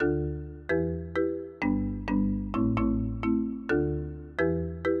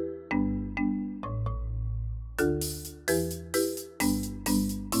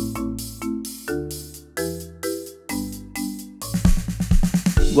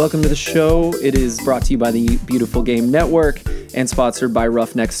Welcome to the show. It is brought to you by the Beautiful Game Network and sponsored by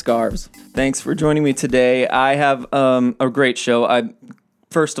Roughneck Scarves. Thanks for joining me today. I have a great show.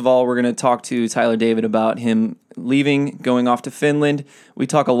 First of all, we're going to talk to Tyler David about him leaving, going off to Finland. We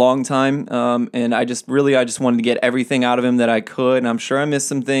talk a long time, and I just wanted to get everything out of him that I could, and I'm sure I missed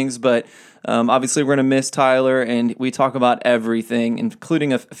some things, but obviously we're going to miss Tyler, and we talk about everything,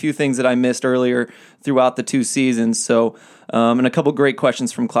 including a few things that I missed earlier throughout the 2 seasons, so, and a couple great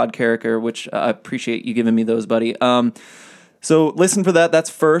questions from Claude Carricker, which I appreciate you giving me those, buddy. So listen for that. That's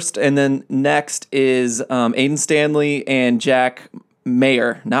first, and then next is Aiden Stanley and Jack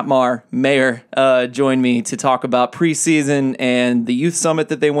Mayer, not Marr, Mayer, joined me to talk about preseason and the youth summit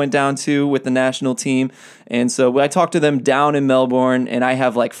that they went down to with the national team. And so I talked to them down in Melbourne, and I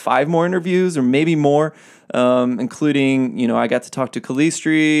have like 5 more interviews or maybe more, including, I got to talk to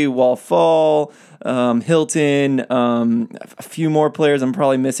Calistri, Wall-Fall, Hilton, a few more players I'm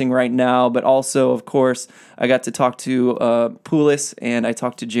probably missing right now, but also, of course, I got to talk to Poulis, and I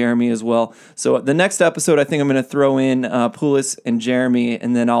talked to Jeremy as well. So the next episode, I think I'm going to throw in Poulis and Jeremy,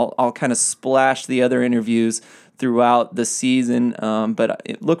 and then I'll kind of splash the other interviews throughout the season.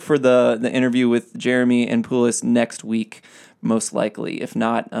 But look for the interview with Jeremy and Poulis next week, most likely, if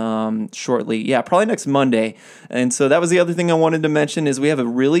not shortly. Yeah, probably next Monday. And so that was the other thing I wanted to mention is we have a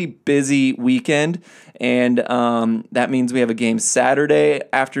really busy weekend, and that means we have a game Saturday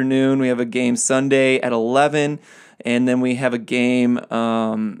afternoon, we have a game Sunday at 11, and then we have a game,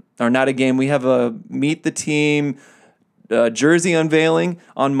 we have a meet the team jersey unveiling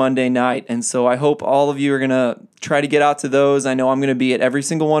on Monday night. And so I hope all of you are going to try to get out to those. I know I'm going to be at every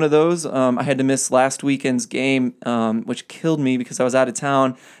single one of those. I had to miss last weekend's game, which killed me because I was out of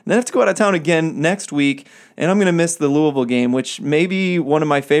town. And then I have to go out of town again next week, and I'm going to miss the Louisville game, which may be one of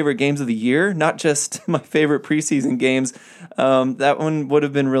my favorite games of the year, not just my favorite preseason games. That one would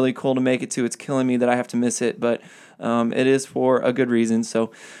have been really cool to make it to. It's killing me that I have to miss it, but it is for a good reason.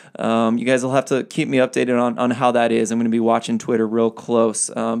 So you guys will have to keep me updated on how that is. I'm going to be watching Twitter real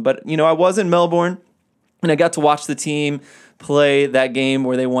close. But, I was in Melbourne, and I got to watch the team play that game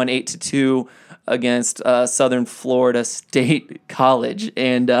where they won 8-2 against Southern Florida State College.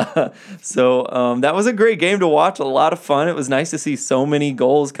 And so that was a great game to watch, a lot of fun. It was nice to see so many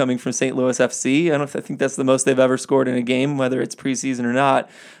goals coming from St. Louis FC. I think that's the most they've ever scored in a game, whether it's preseason or not.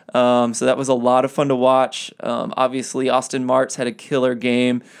 So that was a lot of fun to watch. Obviously, Austin Martz had a killer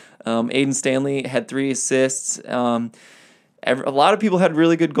game. Aiden Stanley had 3 assists. A lot of people had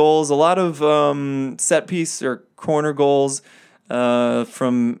really good goals, a lot of set piece or corner goals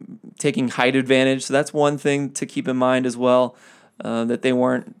from taking height advantage. So that's one thing to keep in mind as well, that they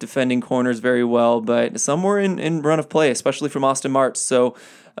weren't defending corners very well, but some were in run of play, especially from Austin Martz. So,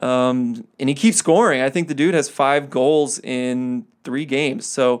 and he keeps scoring. I think the dude has 5 goals in 3 games.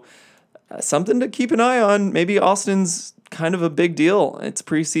 So something to keep an eye on. Maybe Austin's kind of a big deal. It's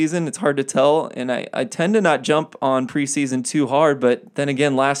preseason. It's hard to tell. And I tend to not jump on preseason too hard. But then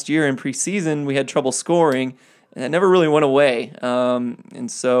again, last year in preseason, we had trouble scoring, and it never really went away. And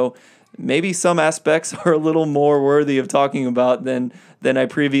so maybe some aspects are a little more worthy of talking about than I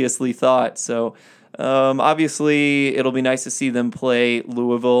previously thought. So obviously, it'll be nice to see them play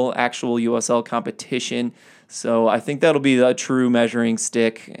Louisville, actual USL competition. So I think that'll be a true measuring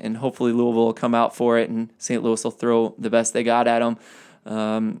stick, and hopefully Louisville will come out for it, and St. Louis will throw the best they got at them.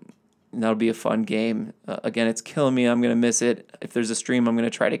 And that'll be a fun game. Again, it's killing me. I'm going to miss it. If there's a stream, I'm going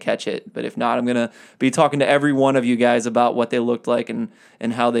to try to catch it. But if not, I'm going to be talking to every one of you guys about what they looked like and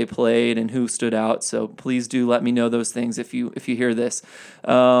how they played and who stood out. So please do let me know those things if you hear this.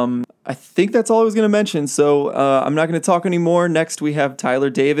 I think that's all I was going to mention. So I'm not going to talk anymore. Next, we have Tyler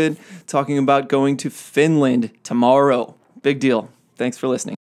David talking about going to Finland tomorrow. Big deal. Thanks for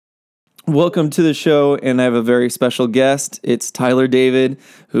listening. Welcome to the show, and I have a very special guest. It's Tyler David,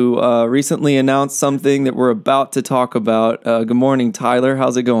 who recently announced something that we're about to talk about. Good morning, Tyler.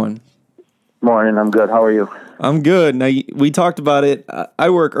 How's it going? Morning. I'm good. How are you? I'm good. Now, we talked about it. I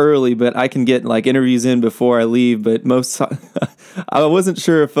work early, but I can get interviews in before I leave. But I wasn't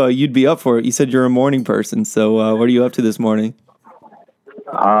sure if you'd be up for it. You said you're a morning person, so what are you up to this morning?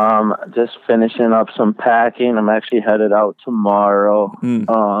 Just finishing up some packing. I'm actually headed out tomorrow.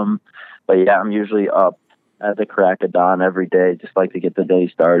 But yeah, I'm usually up at the crack of dawn every day. Just like to get the day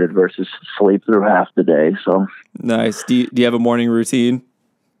started versus sleep through half the day. So nice. Do you have a morning routine?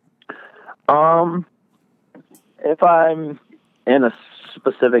 If I'm in a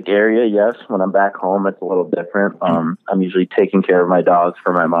specific area, yes. When I'm back home, it's a little different. I'm usually taking care of my dogs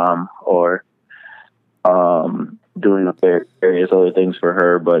for my mom, or doing various other things for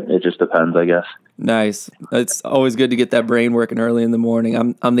her, but it just depends, I guess. Nice. It's always good to get that brain working early in the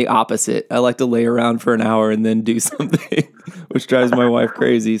morning. I'm the opposite. I like to lay around for an hour and then do something, which drives my wife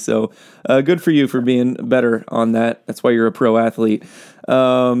crazy. So good for you for being better on that. That's why you're a pro athlete.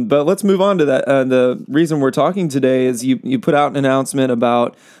 But let's move on to that. The reason we're talking today is you put out an announcement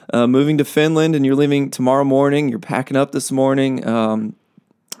about moving to Finland, and you're leaving tomorrow morning. You're packing up this morning.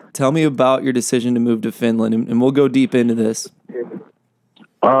 Tell me about your decision to move to Finland, and we'll go deep into this.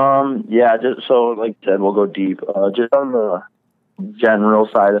 Yeah, just so like I said, we'll go deep. Just on the general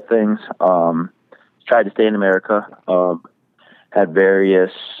side of things, tried to stay in America. Had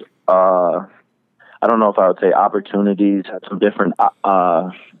various, I don't know if I would say opportunities. Had some different,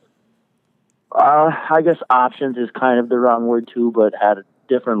 I guess options is kind of the wrong word too, but had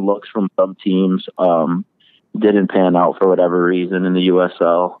different looks from some teams. Didn't pan out for whatever reason in the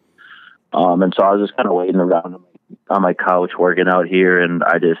USL. And so I was just kind of waiting around on my couch working out here, and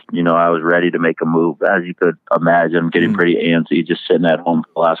I just, I was ready to make a move. As you could imagine, getting pretty antsy just sitting at home for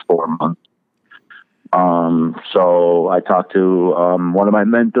the last 4 months. So I talked to one of my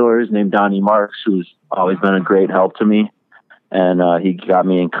mentors named Donnie Marks, who's always been a great help to me, and he got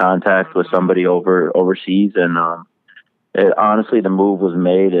me in contact with somebody overseas, and honestly, the move was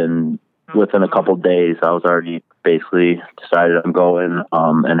made, and within a couple of days, I was already basically decided I'm going,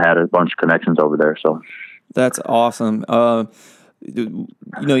 and had a bunch of connections over there. So. That's awesome. You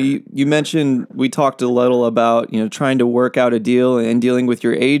mentioned, we talked a little about, trying to work out a deal and dealing with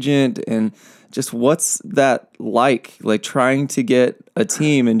your agent, and just what's that like trying to get a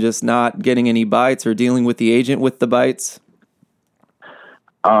team and just not getting any bites, or dealing with the agent with the bites?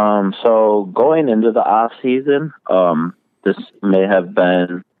 So going into the off season, this may have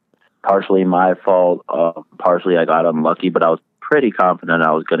been partially my fault. Partially I got unlucky, but I was pretty confident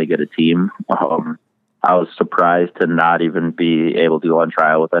I was going to get a team. I was surprised to not even be able to go on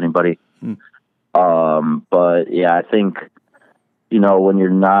trial with anybody. But yeah, I think, when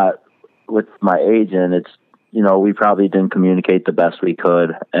you're not with my agent, it's, we probably didn't communicate the best we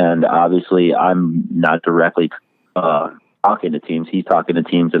could. And obviously I'm not directly, talking to teams. He's talking to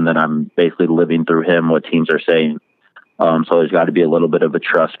teams, and then I'm basically living through him what teams are saying. So there's got to be a little bit of a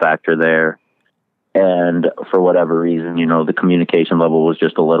trust factor there. And for whatever reason, the communication level was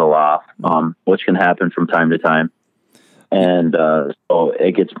just a little off, which can happen from time to time. And so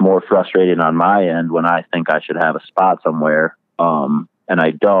it gets more frustrating on my end when I think I should have a spot somewhere, and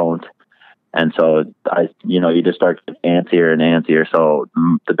I don't. And so you just start getting antsier and antsier. So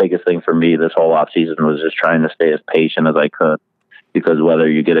the biggest thing for me this whole off season was just trying to stay as patient as I could, because whether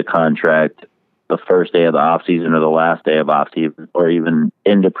you get a contract the first day of the off season or the last day of off season, or even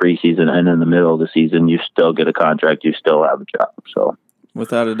into preseason and in the middle of the season, you still get a contract, you still have a job. So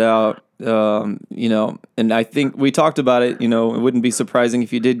without a doubt, and I think we talked about it, it wouldn't be surprising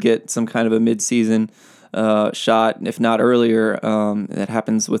if you did get some kind of a mid-season shot, if not earlier. That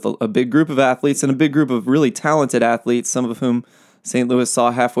happens with a big group of athletes, and a big group of really talented athletes, some of whom St. Louis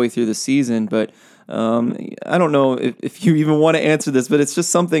saw halfway through the season. But I don't know if you even want to answer this, but it's just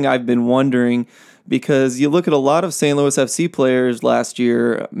something I've been wondering, because you look at a lot of St. Louis FC players last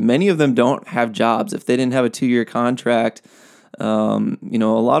year, many of them don't have jobs. If they didn't have a 2-year contract, a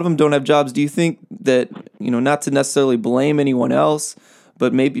lot of them don't have jobs. Do you think that, not to necessarily blame anyone else,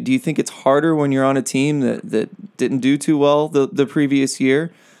 but maybe do you think it's harder when you're on a team that didn't do too well the previous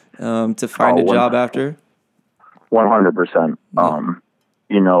year to find a job after? 100%.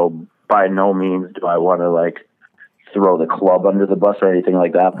 By no means do I want to throw the club under the bus or anything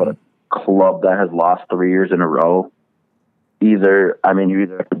like that, but a club that has lost 3 years in a row, you either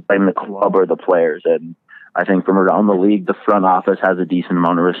have to blame the club or the players. And I think from around the league, the front office has a decent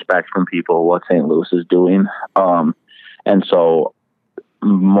amount of respect from people what St. Louis is doing. And so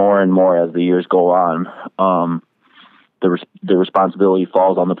more and more as the years go on, the responsibility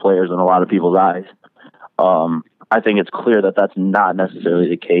falls on the players in a lot of people's eyes. I think it's clear that that's not necessarily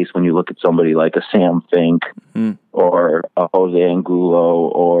the case when you look at somebody like a Sam Fink or a Jose Angulo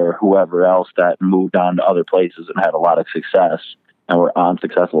or whoever else that moved on to other places and had a lot of success and were on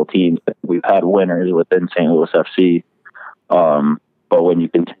successful teams. We've had winners within St. Louis FC. But when you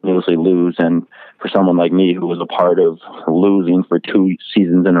continuously lose, and for someone like me who was a part of losing for 2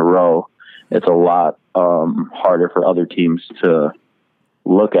 seasons in a row, it's a lot harder for other teams to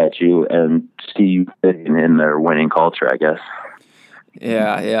look at you and see you fitting in their winning culture, I guess.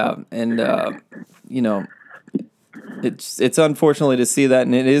 Yeah. And, it's unfortunately to see that,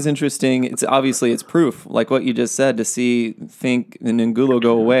 and it is interesting. It's proof, like what you just said, to see Fink and Angulo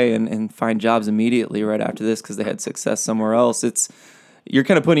go away and find jobs immediately right after this because they had success somewhere else. It's, you're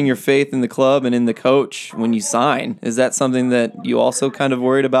kind of putting your faith in the club and in the coach when you sign. Is that something that you also kind of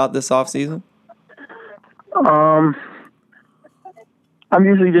worried about this offseason? I'm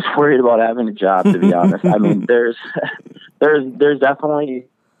usually just worried about having a job, to be honest. I mean, there's definitely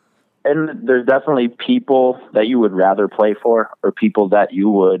people that you would rather play for, or people that you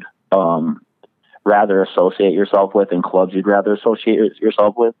would rather associate yourself with, and clubs you'd rather associate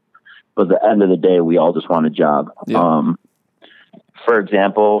yourself with. But at the end of the day, we all just want a job. Yeah. For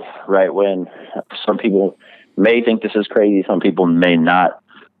example, right when some people may think this is crazy, some people may not.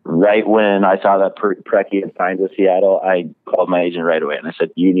 Right when I saw that Preki had signed with Seattle, I called my agent right away and I said,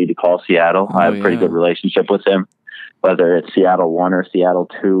 "You need to call Seattle." I have a pretty good relationship with him, whether it's Seattle 1 or Seattle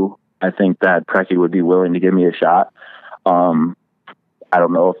 2. I think that Preki would be willing to give me a shot. I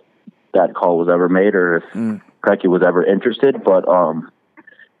don't know if that call was ever made or if Preki was ever interested, but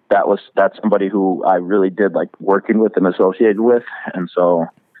that's somebody who I really did like working with and associated with, and so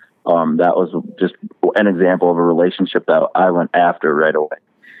that was just an example of a relationship that I went after right away.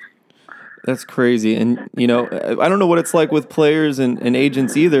 That's crazy. And, I don't know what it's like with players and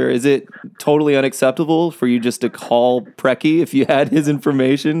agents either. Is it totally unacceptable for you just to call Preki if you had his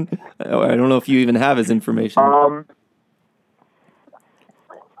information? I don't know if you even have his information.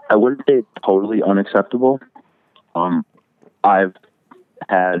 I wouldn't say it's totally unacceptable. I've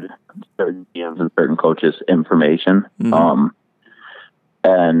had certain GMs and certain coaches' information.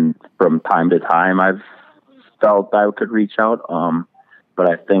 And from time to time, I've felt I could reach out. But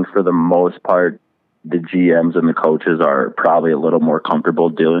I think for the most part, the GMs and the coaches are probably a little more comfortable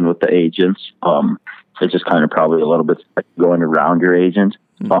dealing with the agents. It's just kind of probably a little bit going around your agent,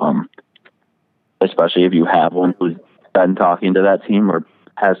 especially if you have one who's been talking to that team or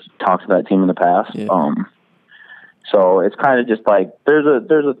has talked to that team in the past. Yeah. So it's kind of just like there's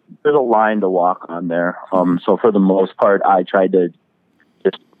a line to walk on there. So for the most part, I tried to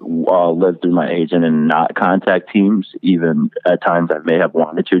just live through my agent and not contact teams. Even at times I may have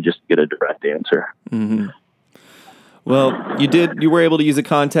wanted to, just to get a direct answer. Mm-hmm. Well, you were able to use a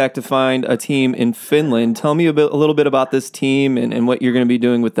contact to find a team in Finland. Tell me a little bit about this team and what you're going to be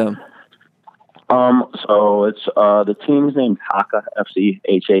doing with them. So it's the team's named Haka FC,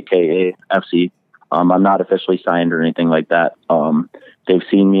 Haka FC. I'm not officially signed or anything like that. They've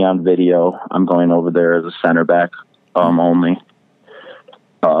seen me on video. I'm going over there as a center back only.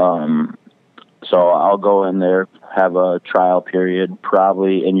 So I'll go in there, have a trial period.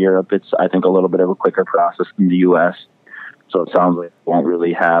 Probably in Europe, it's, I think, a little bit of a quicker process than the U.S. So it sounds like it won't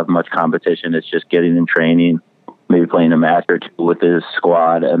really have much competition. It's just getting in training, maybe playing a match or two with his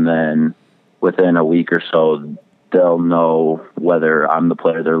squad, and then within a week or so, they'll know whether I'm the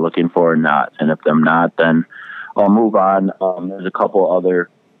player they're looking for or not. And if I'm not, then I'll move on. There's a couple other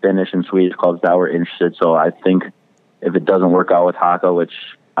Finnish and Swedish clubs that were interested. So I think if it doesn't work out with Haka, which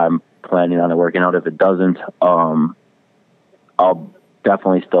I'm planning on it working out, if it doesn't, I'll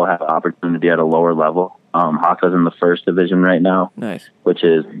definitely still have an opportunity at a lower level. Haka's in the first division right now, nice, which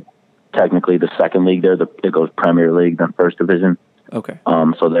is technically the second league there. It goes Premier League, then first division. Okay.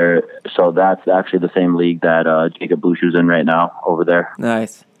 So that's actually the same league that Jacob Bushu's in right now over there.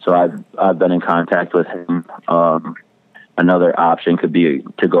 Nice. So I've been in contact with him. Another option could be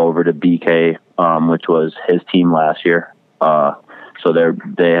to go over to BK, which was his team last year. So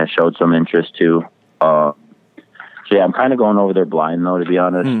they have showed some interest too. So yeah, I'm kind of going over there blind though, to be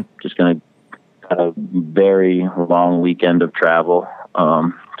honest. Just gonna have a very long weekend of travel.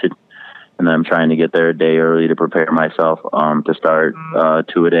 And then I'm trying to get there a day early to prepare myself to start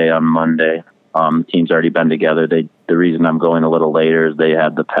 2 a day on Monday. The team's already been together. The reason I'm going a little later is they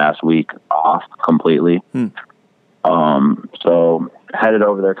had the past week off completely. So headed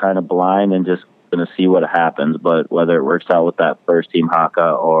over there kind of blind and just going to see what happens. But whether it works out with that first team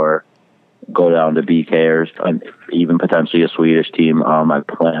Haka or go down to BK or even potentially a Swedish team, I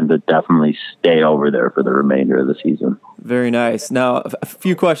plan to definitely stay over there for the remainder of the season. Very nice. Now, a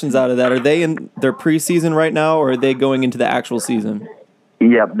few questions out of that. Are they in their preseason right now, or are they going into the actual season?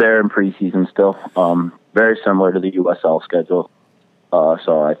 Yep, they're in preseason still. Very similar to the USL schedule.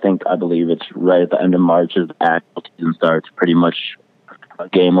 So I believe it's right at the end of March as the actual season starts, pretty much a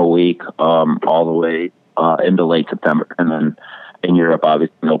game a week, all the way into late September. And then in Europe,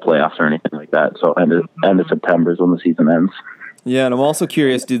 obviously, no playoffs or anything like that. So end of September is when the season ends. Yeah, and I'm also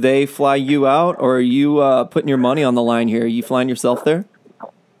curious, do they fly you out, or are you putting your money on the line here? Are you flying yourself there?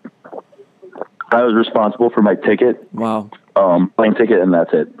 I was responsible for my ticket. Wow. Plane ticket, and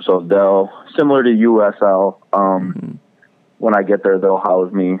that's it. So they'll, similar to USL, when I get there, they'll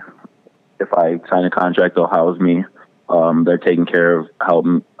house me. If I sign a contract, they'll house me. They're taking care of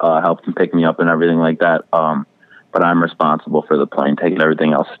helping pick me up and everything like that. but I'm responsible for the plane ticket.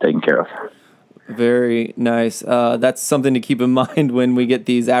 Everything else is taken care of. Very nice. That's something to keep in mind when we get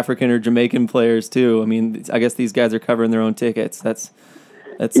these African or Jamaican players too. I mean, I guess these guys are covering their own tickets. That's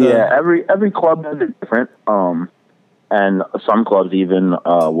every club has it different. And some clubs even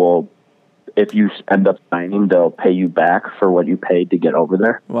will, if you end up signing, they'll pay you back for what you paid to get over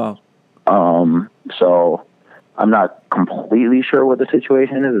there. Wow. So I'm not completely sure what the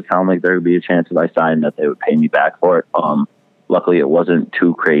situation is. It sounds like there would be a chance if I signed that they would pay me back for it. Luckily, it wasn't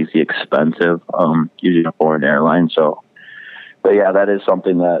too crazy expensive using a foreign airline. So, but yeah, that is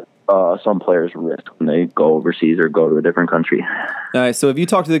something that some players risk when they go overseas or go to a different country. Nice. So, if you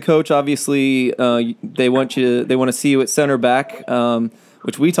talk to the coach, obviously they want to see you at center back,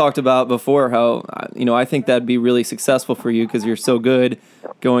 which we talked about before. How I think that'd be really successful for you because you're so good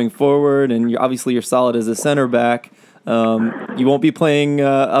going forward, and you're solid as a center back. You won't be playing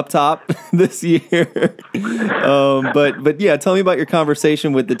up top this year, but yeah, tell me about your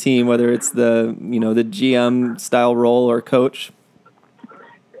conversation with the team, whether it's the GM style role or coach.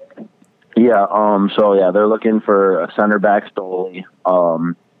 Yeah, so yeah, they're looking for a center back solely,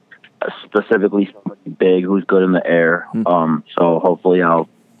 specifically somebody big who's good in the air. So hopefully I'll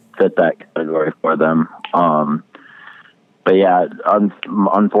fit that category for them. But yeah,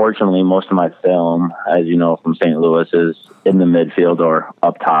 unfortunately, most of my film, as you know, from St. Louis is in the midfield or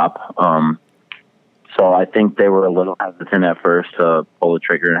up top. So I think they were a little hesitant at first to pull the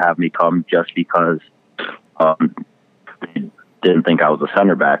trigger and have me come just because they didn't think I was a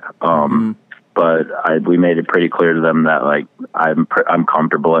center back. But we made it pretty clear to them that I'm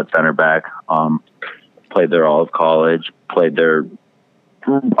comfortable at center back. Played there all of college. Played there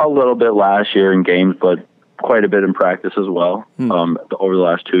a little bit last year in games, but quite a bit in practice as well over the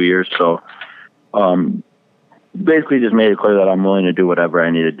last 2 years. So basically just made it clear that I'm willing to do whatever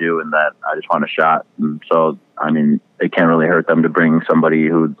I need to do and that I just want a shot. And so, I mean, it can't really hurt them to bring somebody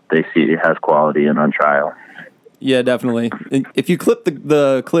who they see has quality in on trial. Yeah, definitely. If you clip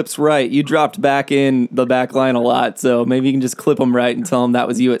the clips right, you dropped back in the back line a lot, so maybe you can just clip them right and tell them that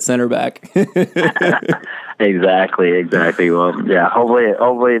was you at center back. Exactly. Well, yeah,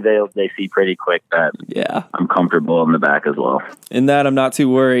 hopefully they see pretty quick that I'm comfortable in the back as well. In that, I'm not too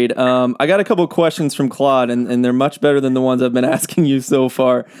worried. I got a couple of questions from Claude, and they're much better than the ones I've been asking you so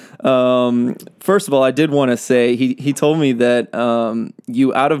far. First of all, I did want to say, he told me that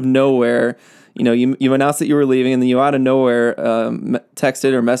you out of nowhere, you announced that you were leaving, and then you out of nowhere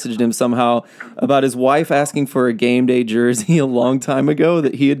texted or messaged him somehow about his wife asking for a game day jersey a long time ago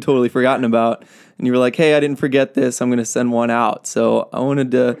that he had totally forgotten about. And you were like, hey, I didn't forget this. I'm going to send one out. So I wanted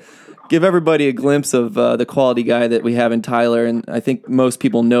to give everybody a glimpse of the quality guy that we have in Tyler, and I think most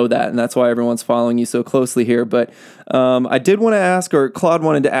people know that, and that's why everyone's following you so closely here. But I did want to ask, or Claude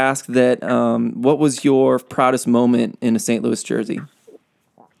wanted to ask, that what was your proudest moment in a St. Louis jersey?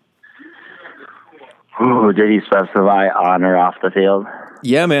 Ooh, did he specify on or off the field?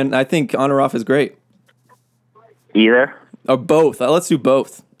 Yeah, man. I think on or off is great. Either? Or both. Let's do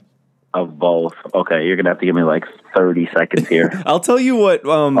both. Of both. Okay, you're going to have to give me 30 seconds here. I'll tell you what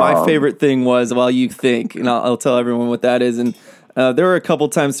my favorite thing was while you think, and I'll tell everyone what that is. And there were a couple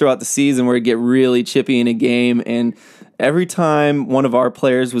times throughout the season where it get really chippy in a game, and every time one of our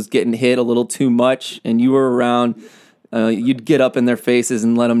players was getting hit a little too much and you were around, you'd get up in their faces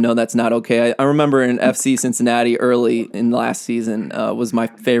and let them know that's not okay. I remember in FC Cincinnati early in the last season was my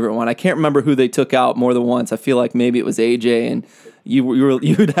favorite one. I can't remember who they took out more than once. I feel like maybe it was AJ, and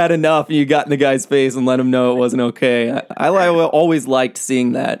you'd had enough and you got in the guy's face and let him know it wasn't okay. I always liked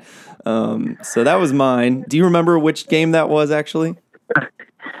seeing that. So that was mine. Do you remember which game that was actually?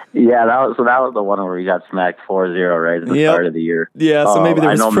 Yeah, that was the one where we got smacked 4-0 right at the start of the year. Yeah, so maybe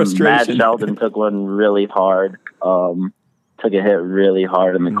there was frustration. Matt Sheldon took one really hard. Took a hit really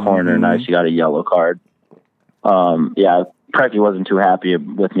hard in the corner, and I actually got a yellow card. Yeah, Preki wasn't too happy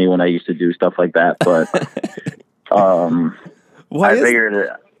with me when I used to do stuff like that, but why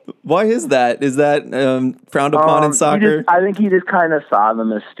is that? Is that frowned upon in soccer? I think he just kind of saw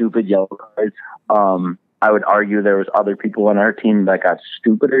them as stupid yellow cards. I would argue there was other people on our team that got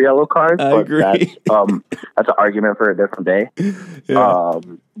stupider yellow cards. I agree. That's an argument for a different day. Yeah.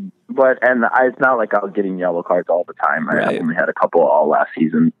 It's not like I was getting yellow cards all the time. I only had a couple all last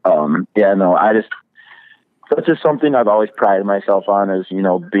season. That's just something I've always prided myself on is,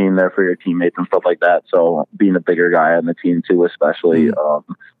 being there for your teammates and stuff like that. So being a bigger guy on the team too, especially,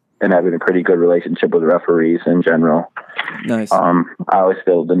 and having a pretty good relationship with referees in general. Nice. I always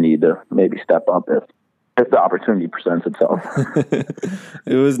feel the need to maybe step up if the opportunity presents itself.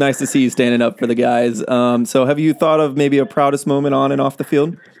 It was nice to see you standing up for the guys. So have you thought of maybe a proudest moment on and off the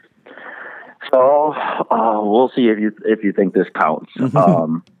field? So we'll see if you think this counts.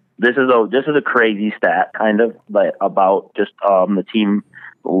 This is a crazy stat, kind of, like about just the team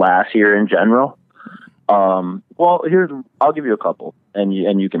last year in general. Well, I'll give you a couple, and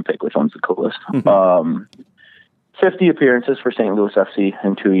you can pick which one's the coolest. 50 appearances for St. Louis FC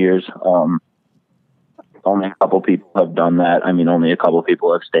in 2 years. Only a couple people have done that. I mean, only a couple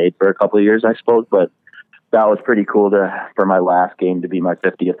people have stayed for a couple of years, I suppose, but that was pretty cool for my last game to be my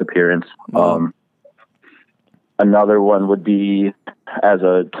 50th appearance. Another one would be as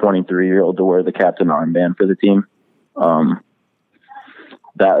a 23-year-old to wear the captain armband for the team.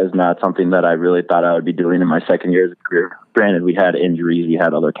 That is not something that I really thought I would be doing in my second year of career. Granted, we had injuries, we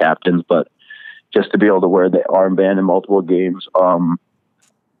had other captains, but just to be able to wear the armband in multiple games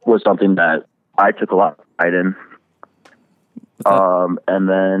was something that I took a lot of pride in. And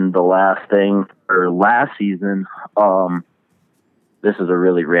then the last thing for last season, this is a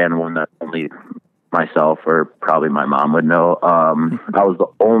really random one that only myself or probably my mom would know. I was the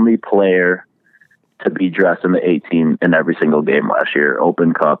only player to be dressed in the 18 in every single game last year,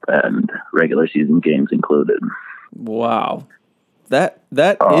 Open Cup and regular season games included. Wow. That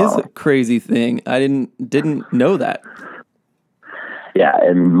is a crazy thing. I didn't know that. Yeah,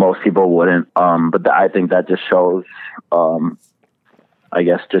 and most people wouldn't. But I think that just shows, I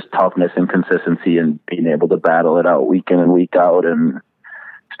guess, just toughness and consistency and being able to battle it out week in and week out and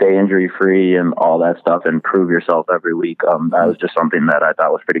stay injury free and all that stuff and prove yourself every week. That was just something that I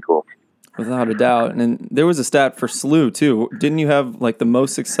thought was pretty cool. Without a doubt. And there was a stat for SLU too. Didn't you have like the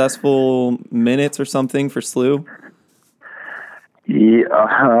most successful minutes or something for SLU? Yeah,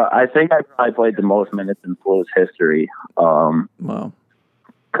 I think I probably played the most minutes in SLU's history. Wow.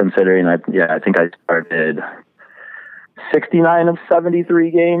 Considering I think I started 69 of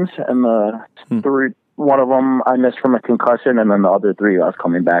 73 games, and one of them I missed from a concussion, and then the other three I was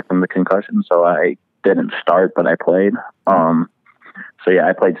coming back from the concussion, so I didn't start, but I played. So yeah,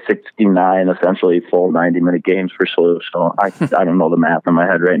 I played 69 essentially full 90-minute games for SLU. So I don't know the math in my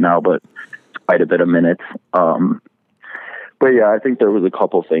head right now, but it's quite a bit of minutes. But yeah, I think there was a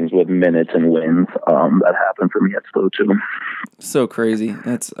couple things with minutes and wins that happened for me at SLU too. So crazy.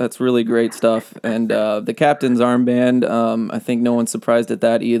 That's really great stuff. And the captain's armband, I think no one's surprised at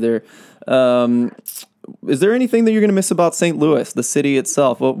that either. Is there anything that you're going to miss about St. Louis, the city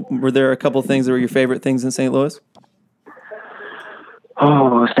itself? Were there a couple things that were your favorite things in St. Louis?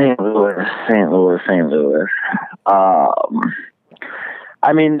 Oh, St. Louis.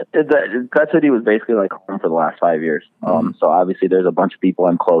 I mean, that city was basically like home for the last 5 years. So obviously there's a bunch of people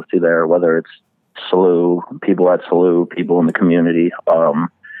I'm close to there, whether it's SLU, people at SLU, people in the community.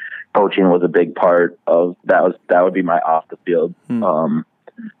 Coaching was a big part of that. That would be my off the field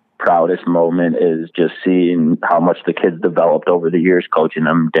proudest moment, is just seeing how much the kids developed over the years, coaching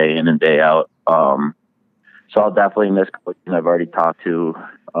them day in and day out. So I'll definitely miss coaching. I've already talked to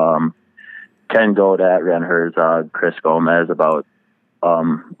Ken Godat, Ren Herzog, Chris Gomez about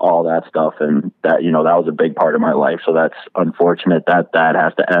all that stuff, and that, that was a big part of my life. So that's unfortunate that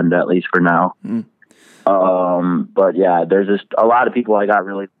has to end, at least for now. But yeah, there's just a lot of people I got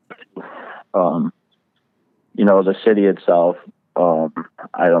really, the city itself.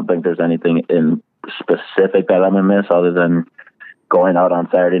 I don't think there's anything in specific that I'm gonna miss other than going out on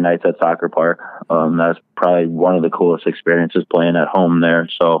Saturday nights at Soccer Park. That's probably one of the coolest experiences, playing at home there.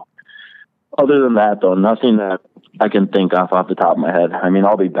 So other than that, though, nothing that I can think of off the top of my head. I mean,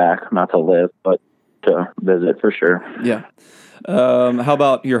 I'll be back, not to live, but to visit for sure. Yeah. How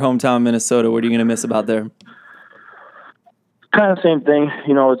about your hometown, Minnesota? What are you going to miss about there? Kind of the same thing.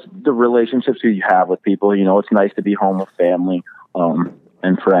 It's the relationships you have with people. It's nice to be home with family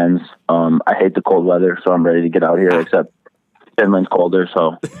and friends. I hate the cold weather, so I'm ready to get out here, except Finland's colder,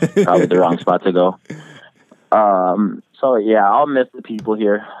 so probably the wrong spot to go. So yeah, I'll miss the people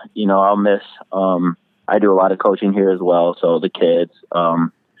here. I'll miss, I do a lot of coaching here as well. So the kids,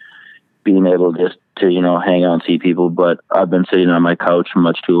 being able just to, hang out and see people, but I've been sitting on my couch for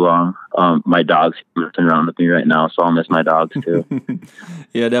much too long. My dog's messing around with me right now, so I'll miss my dogs too.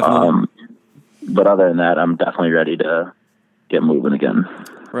 Yeah, definitely. But other than that, I'm definitely ready to get moving again.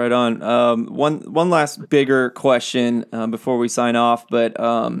 Right on. One last bigger question before we sign off, but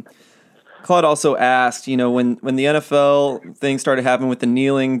Claude also asked, when the NFL thing started happening with the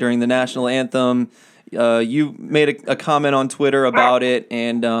kneeling during the national anthem, you made a comment on Twitter about it,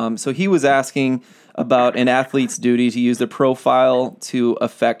 and so he was asking about an athlete's duty to use their profile to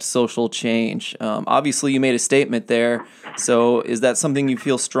affect social change. Obviously, you made a statement there, so is that something you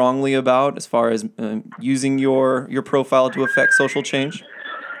feel strongly about as far as using your profile to affect social change?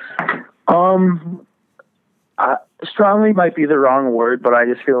 strongly might be the wrong word, but I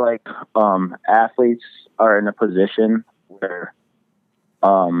just feel like athletes are in a position where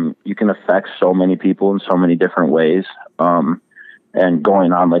you can affect so many people in so many different ways. And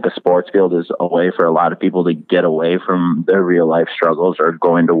going on like a sports field is a way for a lot of people to get away from their real life struggles, or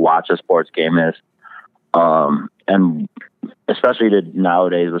going to watch a sports game is. And especially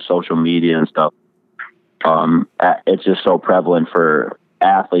nowadays with social media and stuff, it's just so prevalent for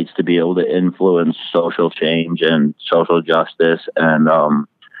athletes to be able to influence social change and social justice. And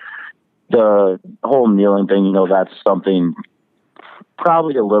the whole kneeling thing, that's something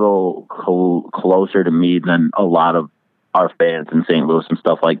probably a little closer to me than a lot of our fans in St. Louis and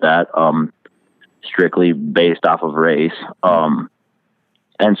stuff like that, strictly based off of race.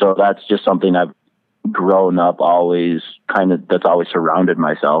 And so that's just something I've grown up that's always surrounded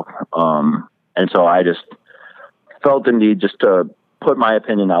myself. And so I just felt the need just to put my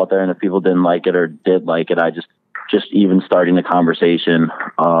opinion out there. And if people didn't like it or did like it, I just even starting the conversation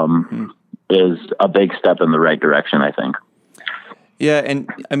is a big step in the right direction, I think. Yeah, and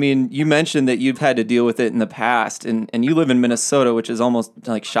I mean, you mentioned that you've had to deal with it in the past, and you live in Minnesota, which is almost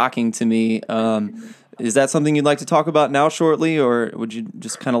like shocking to me. Is that something you'd like to talk about now shortly, or would you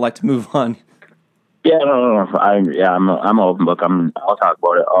just kind of like to move on? Yeah, no. I'm an open book. I'll talk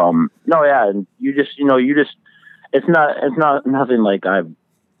about it. No, yeah, and it's not nothing like I've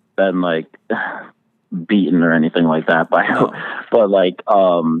been like beaten or anything like that but like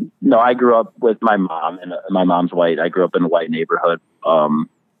no, I grew up with my mom, and my mom's white. I grew up in a white neighborhood.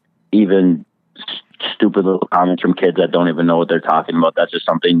 Even stupid little comments from kids that don't even know what they're talking about, that's just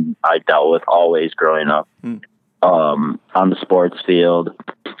something I dealt with always growing up. On the sports field,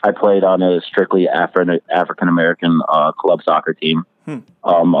 I played on a strictly African American club soccer team.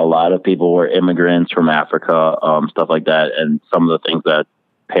 A lot of people were immigrants from Africa, stuff like that, and some of the things that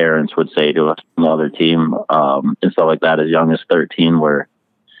parents would say to us on the other team, and stuff like that, as young as 13, were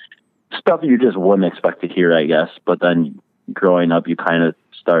stuff you just wouldn't expect to hear, I guess. But then growing up, you kind of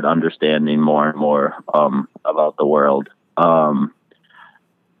start understanding more and more about the world.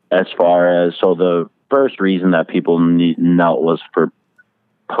 As far as, so the first reason that people knelt was for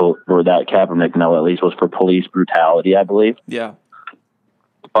that Kaepernick knelt, at least, was for police brutality, I believe. Yeah.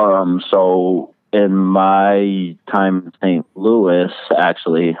 So in my time in St. Louis,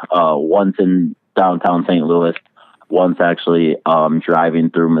 actually, once in downtown St. Louis, once actually driving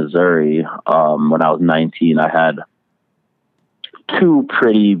through Missouri, when I was 19, I had two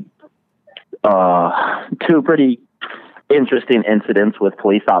pretty interesting incidents with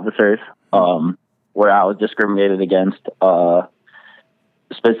police officers, where I was discriminated against.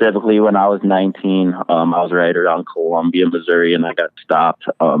 Specifically, when I was 19, I was right around Columbia, Missouri, and I got stopped.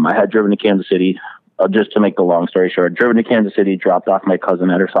 I had driven to Kansas City. Just to make the long story short, driven to Kansas City, dropped off my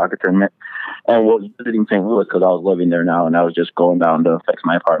cousin at her soccer tournament, and was visiting St. Louis because I was living there now, and I was just going down to fix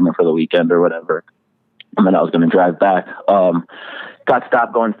my apartment for the weekend or whatever. And then I was going to drive back. Got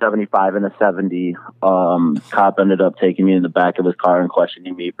stopped going 75 in a 70. Cop ended up taking me in the back of his car and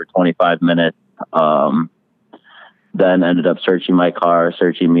questioning me for 25 minutes. Then ended up searching my car,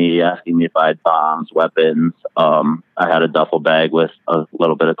 searching me, asking me if I had bombs, weapons. I had a duffel bag with a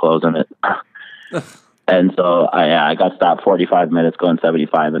little bit of clothes in it. And so I got stopped 45 minutes going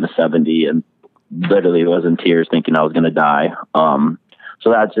 75 in a 70, and literally was in tears thinking I was going to die.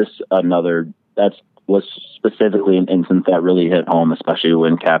 So that's just was specifically an instance that really hit home, especially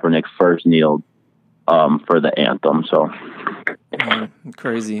when Kaepernick first kneeled for the anthem. So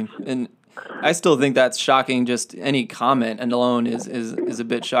crazy. And I still think that's shocking. Just any comment alone is a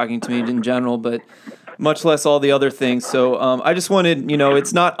bit shocking to me in general, but much less all the other things. So I just wanted,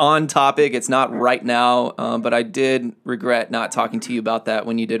 it's not on topic. It's not right now, but I did regret not talking to you about that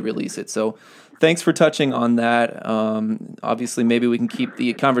when you did release it. So thanks for touching on that. Obviously, maybe we can keep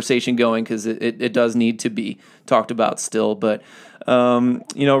the conversation going because it does need to be talked about still. But,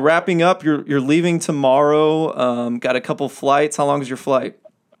 wrapping up, you're leaving tomorrow. Got a couple flights. How long is your flight?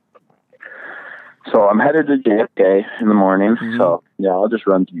 So I'm headed to JFK in the morning. Mm-hmm. So yeah, I'll just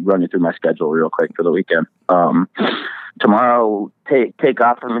run you through my schedule real quick for the weekend. Tomorrow, take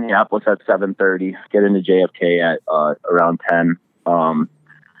off from Minneapolis at 7:30. Get into JFK at around 10.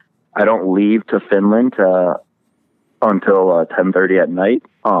 I don't leave to Finland until 10:30 at night.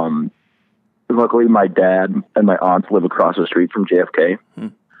 Luckily, my dad and my aunts live across the street from JFK.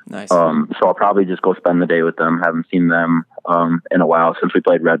 Nice. So I'll probably just go spend the day with them. Haven't seen them in a while since we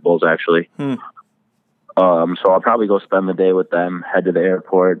played Red Bulls, actually. So I'll probably go spend the day with them, head to the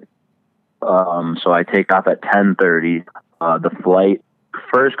airport. So I take off at 10:30. The flight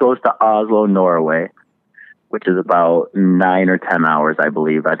first goes to Oslo, Norway, which is about 9 or 10 hours, I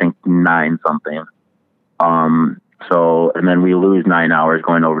believe. I think 9 something. So, and then we lose 9 hours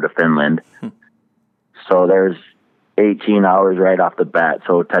going over to Finland. So there's 18 hours right off the bat.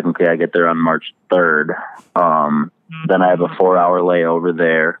 So technically I get there on March 3rd. Then I have a 4-hour layover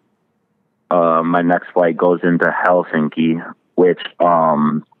there. My next flight goes into Helsinki, which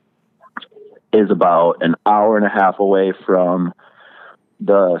is about an hour and a half away from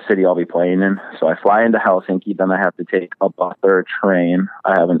the city I'll be playing in. So I fly into Helsinki, then I have to take a bus or a train.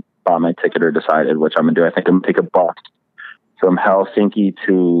 I haven't bought my ticket or decided which I'm going to do. I think I'm going to take a bus from Helsinki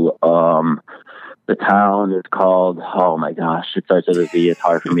to the town is called, oh my gosh, it starts with a V. It's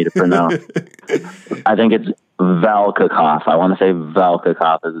hard for me to pronounce. I think it's Valkakov. I want to say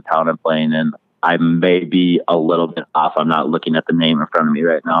Valkakov is the town I'm playing in. I may be a little bit off. I'm not looking at the name in front of me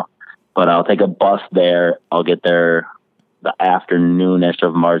right now. But I'll take a bus there. I'll get there the afternoonish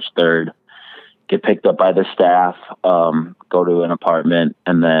of March 3rd, get picked up by the staff, go to an apartment,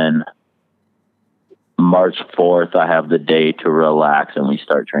 and then March 4th, I have the day to relax, and we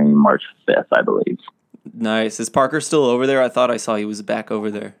start training March 5th, I believe. Nice. Is Parker still over there? I thought I saw he was back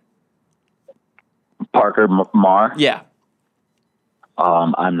over there. Parker Marr? Yeah.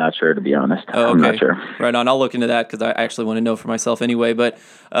 I'm not sure, to be honest. Oh, okay. I'm not sure. Right on. I'll look into that because I actually want to know for myself anyway. But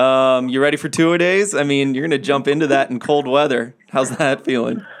you ready for two-a-days? I mean, you're going to jump into that in cold weather. How's that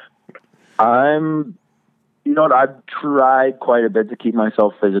feeling? I've tried quite a bit to keep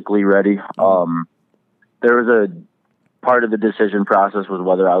myself physically ready. There was a part of the decision process was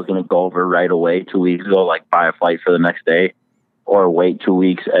whether I was going to go over right away 2 weeks ago, like buy a flight for the next day, or wait 2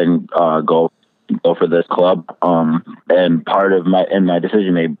 weeks and go for this club. And part of my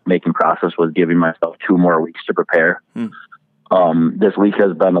decision making process was giving myself 2 more weeks to prepare. This week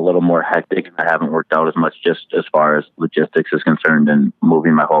has been a little more hectic. I haven't worked out as much just as far as logistics is concerned and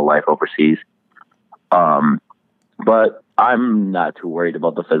moving my whole life overseas. But I'm not too worried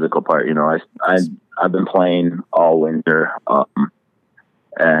about the physical part. You know, I've been playing all winter.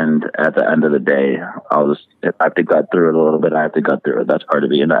 And at the end of the day, if I have to gut through it a little bit, I have to gut through it. That's part of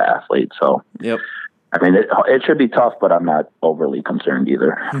being an athlete. So, yep. I mean, it should be tough, but I'm not overly concerned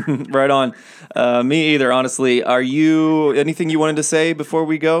either. Right on. Me either, honestly. Are you, anything you wanted to say before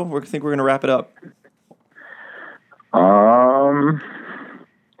we go? I think we're going to wrap it up. Off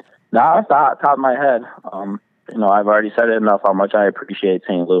the top of my head, I've already said it enough how much I appreciate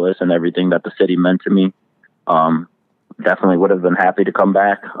St. Louis and everything that the city meant to me. Definitely would have been happy to come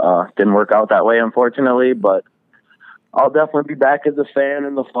back. Didn't work out that way, unfortunately, but I'll definitely be back as a fan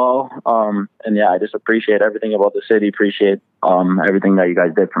in the fall. And yeah, I just appreciate everything about the city. Appreciate everything that you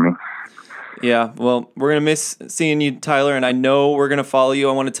guys did for me. Yeah, well, we're going to miss seeing you, Tyler, and I know we're going to follow you.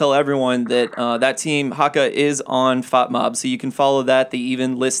 I want to tell everyone that that team, Haka, is on FOTMob, so you can follow that. They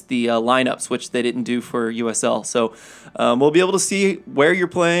even list the lineups, which they didn't do for USL. So we'll be able to see where you're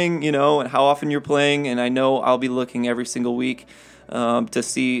playing, and how often you're playing, and I know I'll be looking every single week to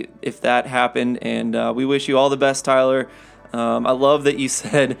see if that happened, and we wish you all the best, Tyler. I love that you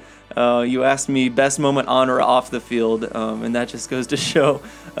said you asked me best moment on or off the field, and that just goes to show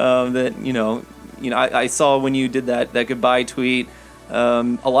that I saw when you did that goodbye tweet.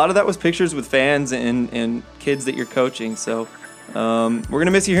 A lot of that was pictures with fans and kids that you're coaching. So we're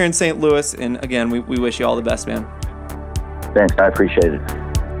gonna miss you here in St. Louis, and again, we wish you all the best, man. Thanks, I appreciate it.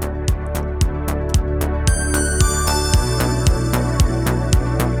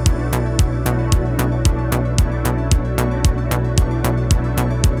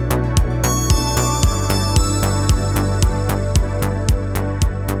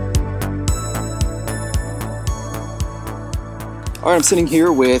 All right, I'm sitting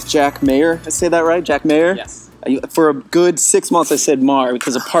here with Jack Mayer. Did I say that right? Jack Mayer? Yes. For a good 6 months, I said Marr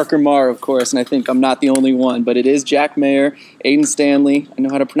because of Parker Marr, of course, and I think I'm not the only one, but it is Jack Mayer, Aiden Stanley. I know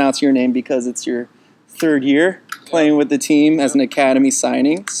how to pronounce your name because it's your 3rd year playing with the team as an academy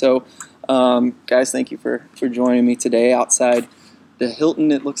signing. So, guys, thank you for joining me today outside the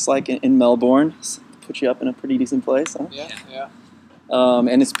Hilton, it looks like, in Melbourne. Put you up in a pretty decent place, huh? Yeah.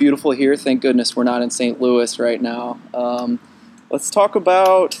 And it's beautiful here. Thank goodness we're not in St. Louis right now. Let's talk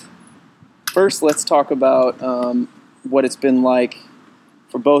about what it's been like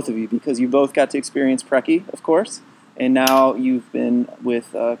for both of you, because you both got to experience Preki, of course, and now you've been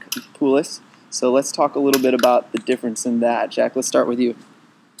with Poulis. So let's talk a little bit about the difference in that. Jack, let's start with you.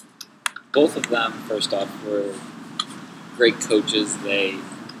 Both of them, first off, were great coaches. They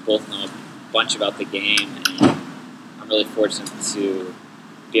both know a bunch about the game, and I'm really fortunate to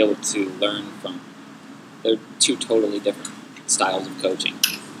be able to learn from. They're 2 totally different styles of coaching,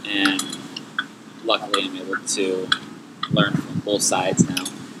 and luckily I'm able to learn from both sides now.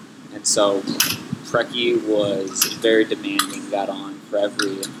 And so Preki was very demanding, got on for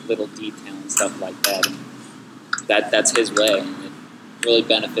every little detail and stuff like that, and that's his way, and it really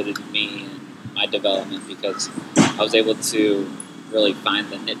benefited me and my development because I was able to really find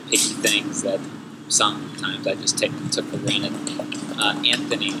the nitpicky things that sometimes I just took for granted.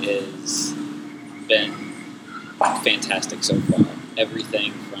 Anthony has been fantastic so far.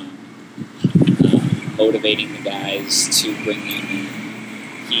 Everything from motivating the guys to bring them in.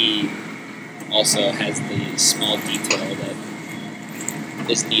 He also has the small detail that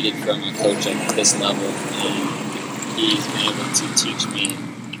is needed from a coach at this level, and he's been able to teach me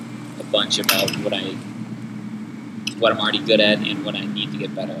a bunch about what I'm already good at and what I need to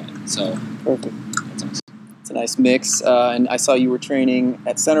get better at. So Perfect. that's awesome. It's a nice mix. And I saw you were training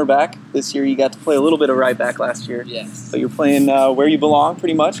at center back this year. You got to play a little bit of right back last year. Yes. So you're playing where you belong,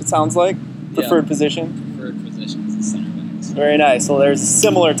 pretty much, it sounds like. Preferred position. Preferred position is the center backs. Very nice. Well, there's a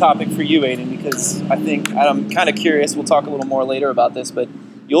similar topic for you, Aiden, because I think I'm kind of curious. We'll talk a little more later about this, but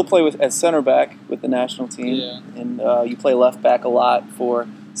you'll play as center back with the national team, and you play left back a lot for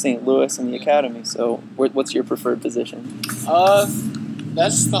St. Louis and the academy. So, what's your preferred position?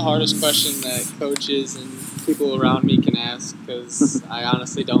 That's the hardest question that coaches and people around me can ask because I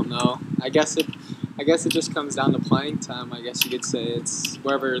honestly don't know. I guess it just comes down to playing time. I guess you could say it's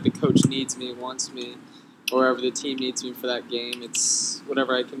wherever the coach needs me, wants me, or wherever the team needs me for that game. It's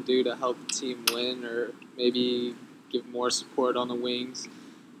whatever I can do to help the team win or maybe give more support on the wings.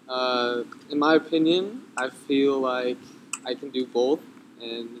 In my opinion, I feel like I can do both,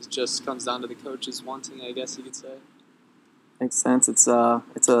 and it just comes down to the coach's wanting, I guess you could say. Makes sense. It's a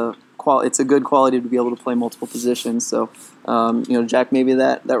good quality to be able to play multiple positions. So, Jack, maybe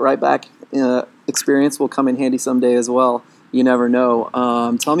that right back experience will come in handy someday as well. You never know.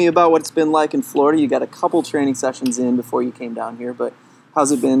 Tell me about what it's been like in Florida. You got a couple training sessions in before you came down here, but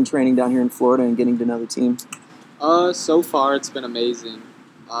how's it been training down here in Florida and getting to know the team? So far it's been amazing.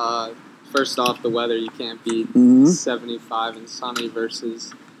 First off, the weather you can't beat. 75 and sunny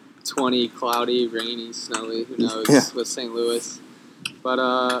versus 20 cloudy, rainy, snowy. Who knows with St. Louis? But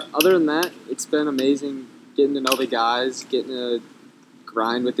other than that, it's been amazing getting to know the guys, getting to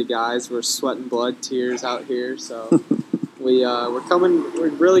grind with the guys. We're sweating blood, tears out here. So we're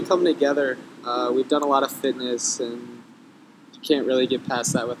really coming together. We've done a lot of fitness, and you can't really get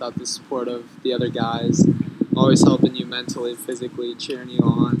past that without the support of the other guys. Always helping you mentally, physically, cheering you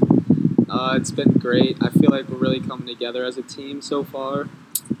on. It's been great. I feel like we're really coming together as a team so far.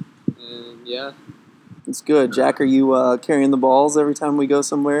 And yeah. It's good. Jack, are you carrying the balls every time we go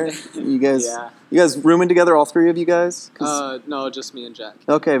somewhere? You guys, Yeah. You guys rooming together, all three of you guys? No, just me and Jack.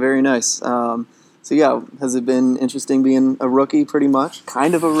 Okay, very nice. Has it been interesting being a rookie, pretty much?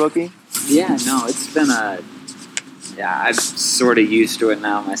 Kind of a rookie? Yeah, no, it's been I'm sort of used to it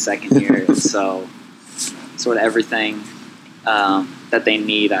now, my second year, so sort of everything that they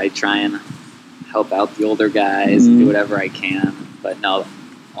need, I try and help out the older guys and do whatever I can. But no,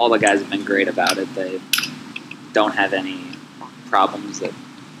 all the guys have been great about it. They don't have any problems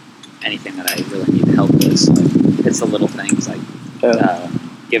anything that I really need help with. So it's the little things like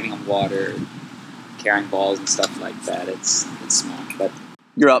giving them water, carrying balls and stuff like that. It's small, but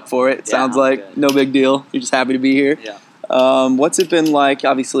you're up for it. Sounds like good. No big deal. You're just happy to be here. Yeah. What's it been like?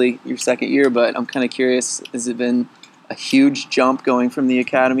 Obviously, your second year, but I'm kind of curious. Has it been a huge jump going from the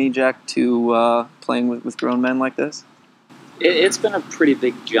academy, Jack, to playing with grown men like this? It's been a pretty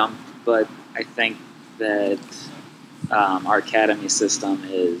big jump, but I think that our academy system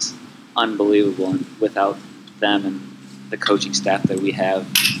is unbelievable, and without them and the coaching staff that we have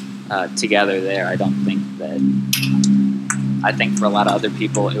together there, I think for a lot of other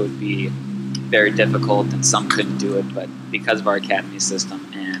people it would be very difficult and some couldn't do it, but because of our academy system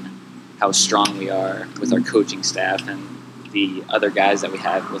and how strong we are with our coaching staff and the other guys that we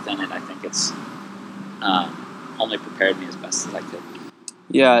have within it, I think it's only prepared me as best as I could.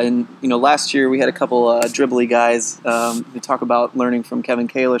 Yeah, and last year we had a couple dribbly guys who talk about learning from Kevin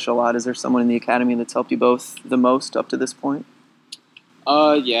Kalish a lot. Is there someone in the academy that's helped you both the most up to this point?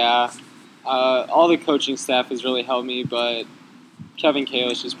 Yeah. All the coaching staff has really helped me, but Kevin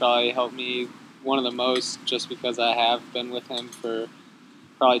Kalish has probably helped me one of the most just because I have been with him for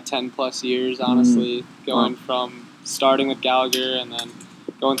probably 10 plus years, honestly, going from starting with Gallagher and then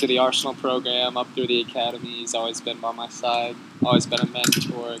going through the Arsenal program up through the academy. He's always been by my side, always been a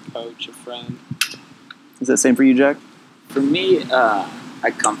mentor, a coach, a friend. Is that the same for you, Jack? For me,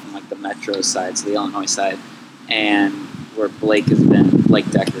 I come from the Metro side, so the Illinois side, and where Blake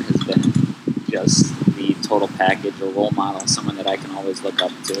Decker has been just the total package, a role model, someone that I can always look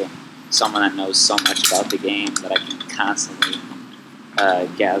up to, someone that knows so much about the game that I can constantly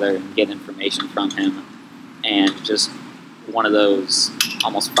gather and get information from him, and just one of those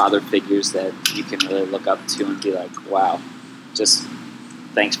almost father figures that you can really look up to and be like, wow, just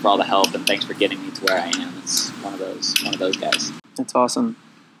thanks for all the help and thanks for getting me to where I am. It's one of those guys. That's awesome.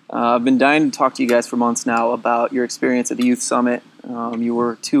 I've been dying to talk to you guys for months now about your experience at the Youth Summit. You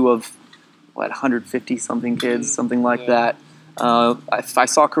were two of, 150-something kids, something like that. If I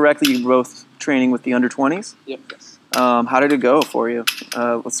saw correctly, you were both training with the under-20s? Yep. Yes. How did it go for you?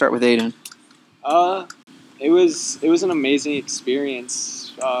 Let's start with Aiden. It was an amazing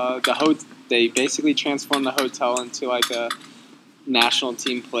experience. They basically transformed the hotel into like a national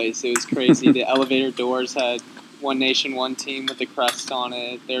team place. It was crazy. The elevator doors had One Nation, One Team with the crest on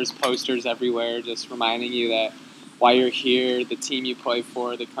it. There's posters everywhere just reminding you that why you're here, the team you play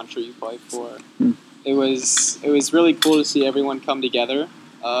for, the country you play for. It was really cool to see everyone come together.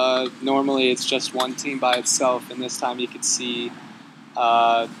 Normally it's just one team by itself, and this time you could see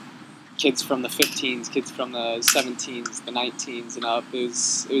kids from the 15s, kids from the 17s, the 19s, and up. It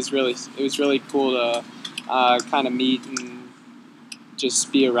was really cool to kind of meet and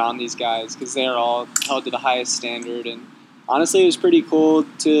just be around these guys because they're all held to the highest standard. And honestly, it was pretty cool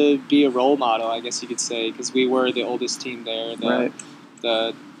to be a role model, I guess you could say, because we were the oldest team there,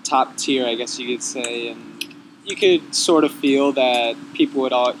 the top tier, I guess you could say. And you could sort of feel that people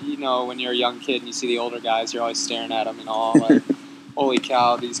would all, when you're a young kid and you see the older guys, you're always staring at them and all like, holy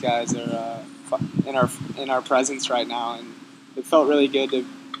cow, these guys are in our presence right now. And it felt really good to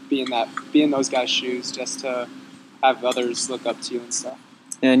be in those guys' shoes, just to have others look up to you and stuff.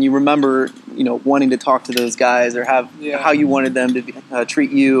 And you remember, wanting to talk to those guys or have how you wanted them to treat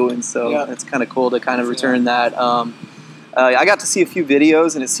you, and so it's kind of cool to kind of return that. I got to see a few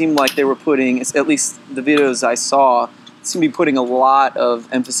videos, and it seemed like they were putting, at least the videos I saw, seemed to be putting a lot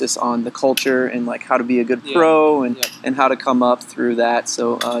of emphasis on the culture and like how to be a good pro and how to come up through that.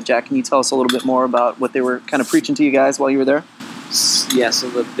 So, Jack, can you tell us a little bit more about what they were kind of preaching to you guys while you were there? Yeah, so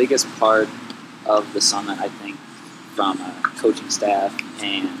the biggest part of the summit, I think, from coaching staff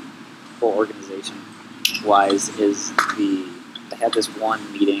and whole organization wise, is they had this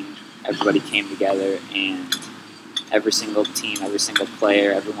one meeting. Everybody came together, and every single team, every single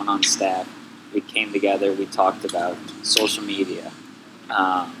player, everyone on staff, we came together. We talked about social media,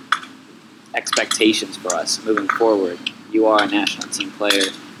 expectations for us moving forward. You are a national team player.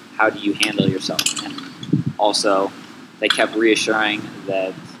 How do you handle yourself? And also, they kept reassuring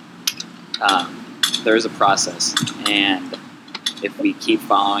that there is a process, and if we keep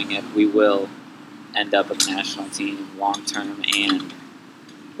following it, we will end up with the national team long term, and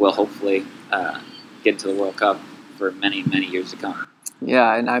we'll hopefully get to the World Cup for many, many years to come.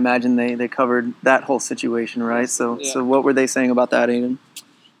 Yeah, and I imagine they covered that whole situation, right? So what were they saying about that, Aiden?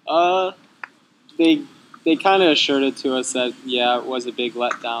 They kind of assured it to us that it was a big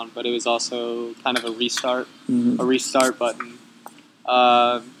letdown, but it was also kind of a restart button.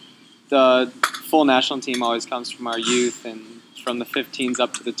 The full national team always comes from our youth, and from the 15s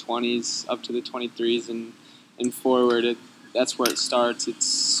up to the 20s, up to the 23s, and forward. That's where it starts.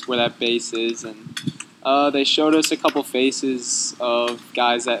 It's where that base is. And they showed us a couple faces of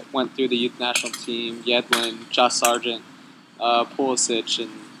guys that went through the youth national team: Yedlin, Josh Sargent, Pulisic,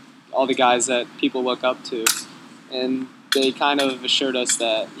 and all the guys that people look up to. And they kind of assured us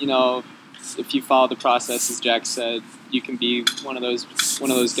that, if you follow the process, as Jack said, you can be one of those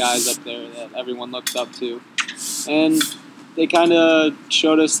guys up there that everyone looks up to. And they kind of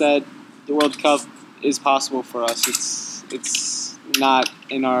showed us that the World Cup is possible for us. It's not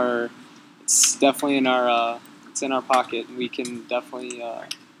in our. It's definitely in our. It's in our pocket. We can definitely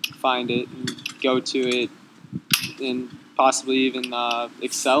find it and go to it, and possibly even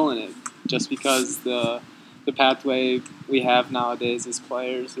excel in it. Just because the pathway we have nowadays as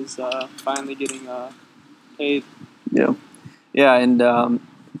players is finally getting paid. Yeah, and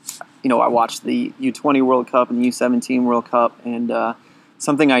I watched the U20 World Cup and the U17 World Cup, and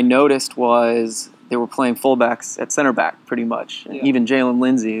something I noticed was they were playing fullbacks at center back pretty much. And even Jalen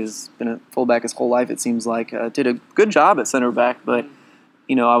Lindsey, who's been a fullback his whole life, it seems like, did a good job at center back. But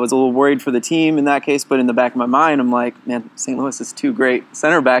I was a little worried for the team in that case. But in the back of my mind, I'm like, man, St. Louis is two great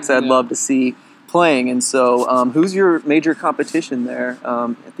center backs I'd love to see playing. And so, who's your major competition there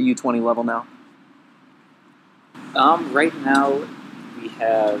at the U20 level now? Right now, we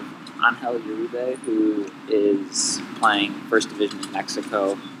have Angel Uribe, who is playing First Division in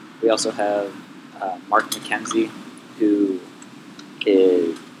Mexico. We also have Mark McKenzie, who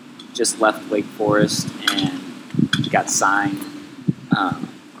just left Wake Forest and got signed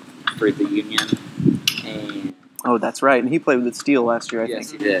for the Union. And that's right. And he played with Steel last year, I think.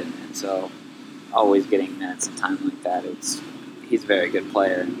 Yes, he did. And so, always getting minutes and time like that, he's a very good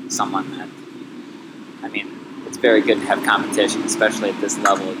player. Someone that, it's very good to have competition, especially at this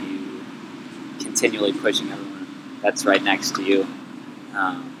level. You continually pushing everyone that's right next to you,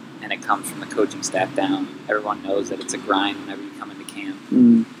 and it comes from the coaching staff down. Everyone knows that it's a grind whenever you come into camp.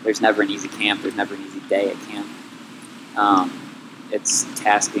 There's never an easy camp. There's never an easy day at camp. It's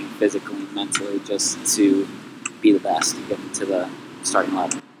tasking physically and mentally just to be the best and get into the starting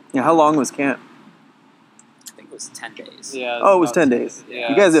lineup. Yeah, how long was camp? I think it was 10 days. Yeah. Oh, it was 10 days. Yeah.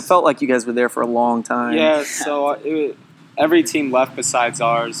 You guys, it felt like you guys were there for a long time. Yeah, so every team left besides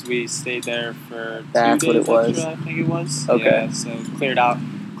ours. We stayed there for 2 That's days. what it was. Extra, I think it was. Okay. Yeah, so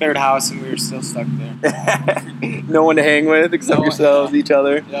cleared house, and we were still stuck there. No one to hang with except No one, yourselves, yeah. each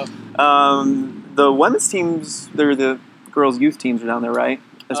other. Yep. The women's teams, they're the girls' youth teams are down there, right?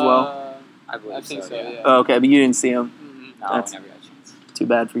 As well. I believe I think so. yeah. Yeah. Oh, okay, but you didn't see them. Mhm. No, That's- I never got a chance. Too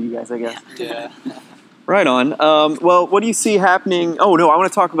bad for you guys, I guess. Yeah. Right on. Well, what do you see happening? Oh, no, I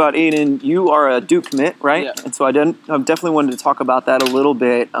want to talk about Aiden. You are a Duke commit, right? Yeah. And so I definitely wanted to talk about that a little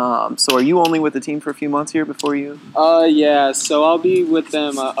bit. So are you only with the team for a few months here before you? Yeah. So I'll be with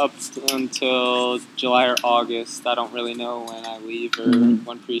them up until July or August. I don't really know when I leave or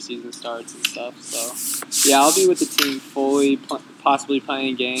when preseason starts and stuff. So yeah, I'll be with the team fully, possibly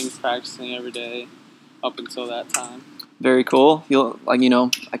playing games, practicing every day up until that time. Very cool.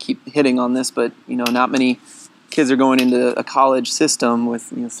 I keep hitting on this, but not many kids are going into a college system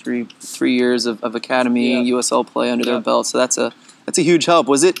with 3 years of academy USL play under their belt. So that's a huge help.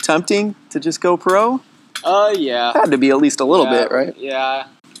 Was it tempting to just go pro? Yeah. Had to be at least a little bit, right? Yeah.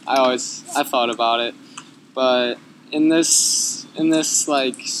 I thought about it, but in this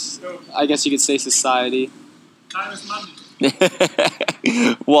like, I guess you could say society.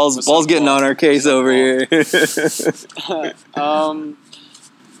 Wall's getting on our case over here.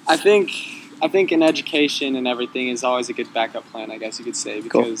 I think in education and everything is always a good backup plan, I guess you could say,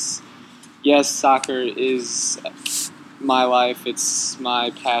 because yes, soccer is my life, it's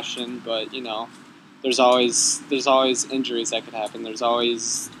my passion, but there's always injuries that could happen. There's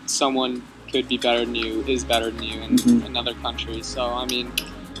always someone could be better than you, is better than you in another country. So I mean,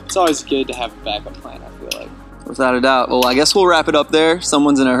 it's always good to have a backup plan, I feel like. Without a doubt. Well, I guess we'll wrap it up there.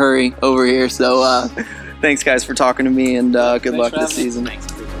 Someone's in a hurry over here, so thanks guys for talking to me, and good luck this season. Thanks.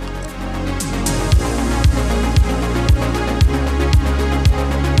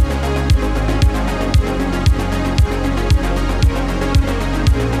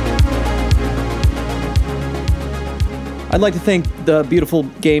 I'd like to thank the Beautiful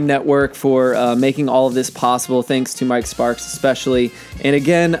Game Network for making all of this possible. Thanks to Mike Sparks especially. And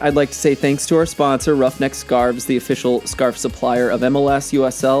again, I'd like to say thanks to our sponsor, Roughneck Scarves, the official scarf supplier of MLS,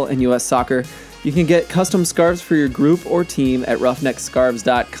 USL, and US Soccer. You can get custom scarves for your group or team at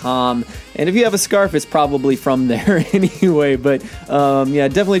roughneckscarves.com. And if you have a scarf, it's probably from there anyway. But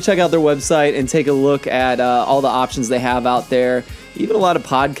definitely check out their website and take a look at all the options they have out there. Even a lot of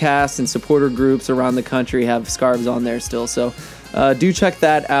podcasts and supporter groups around the country have scarves on there still. So do check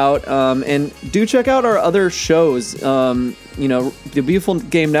that out. And do check out our other shows. The Beautiful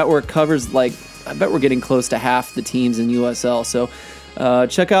Game Network covers, I bet we're getting close to half the teams in USL. So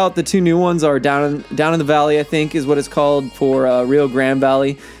check out the two new ones are Down in the Valley, I think is what it's called, for Rio Grande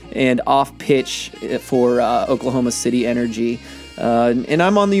Valley, and Off Pitch for Oklahoma City Energy. And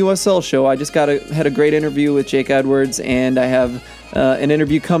I'm on the USL show. I just had a great interview with Jake Edwards, and I have an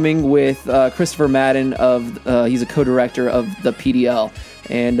interview coming with Christopher Madden he's a co-director of the PDL.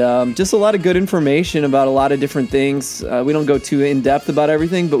 And just a lot of good information about a lot of different things. We don't go too in-depth about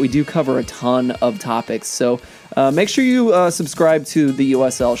everything, but we do cover a ton of topics. So make sure you subscribe to the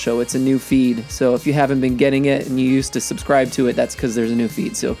USL show. It's a new feed. So if you haven't been getting it and you used to subscribe to it, that's because there's a new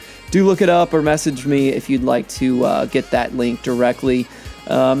feed. So do look it up or message me if you'd like to get that link directly.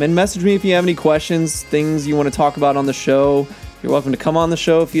 And message me if you have any questions, things you want to talk about on the show. You're welcome to come on the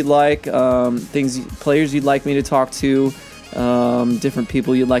show if you'd like. Players you'd like me to talk to. Different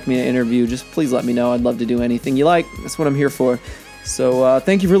people you'd like me to interview, just please let me know. I'd love to do anything you like. That's what I'm here for. So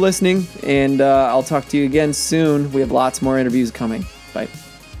thank you for listening, and I'll talk to you again soon. We have lots more interviews coming. Bye.